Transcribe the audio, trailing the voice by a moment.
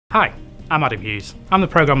Hi, I'm Adam Hughes. I'm the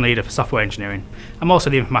Programme Leader for Software Engineering. I'm also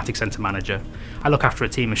the Informatics Centre Manager. I look after a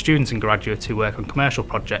team of students and graduates who work on commercial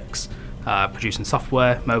projects, producing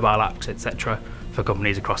software, mobile apps, etc. for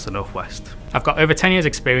companies across the Northwest. I've got over 10 years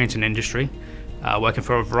experience in industry, working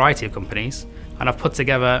for a variety of companies, and I've put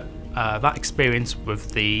together that experience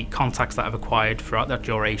with the contacts that I've acquired throughout that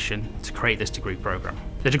duration to create this degree programme.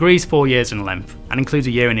 The degree is 4 years in length and includes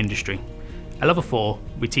a year in industry. At level 4,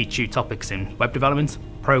 we teach you topics in web development,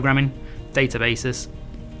 programming, databases,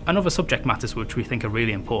 and other subject matters which we think are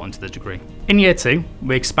really important to the degree. In year 2,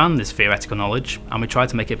 we expand this theoretical knowledge and we try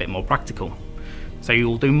to make it a bit more practical. So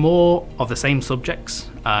you'll do more of the same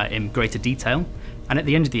subjects in greater detail, and at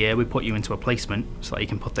the end of the year we put you into a placement so that you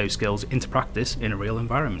can put those skills into practice in a real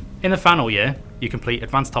environment. In the final year, you complete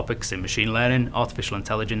advanced topics in machine learning, artificial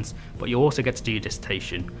intelligence, but you also get to do your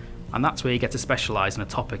dissertation, and that's where you get to specialise in a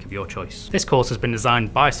topic of your choice. This course has been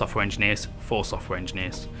designed by software engineers for software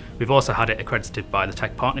engineers. We've also had it accredited by the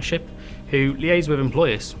Tech Partnership, who liaise with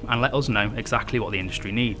employers and let us know exactly what the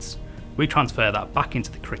industry needs. We transfer that back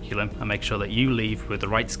into the curriculum and make sure that you leave with the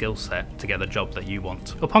right skill set to get the job that you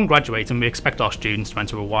want. Upon graduating, we expect our students to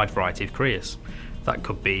enter a wide variety of careers. That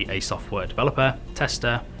could be a software developer,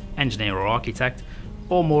 tester, engineer or architect,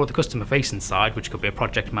 or more of the customer facing side, which could be a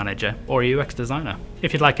project manager or a UX designer.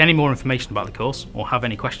 If you'd like any more information about the course or have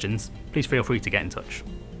any questions, please feel free to get in touch.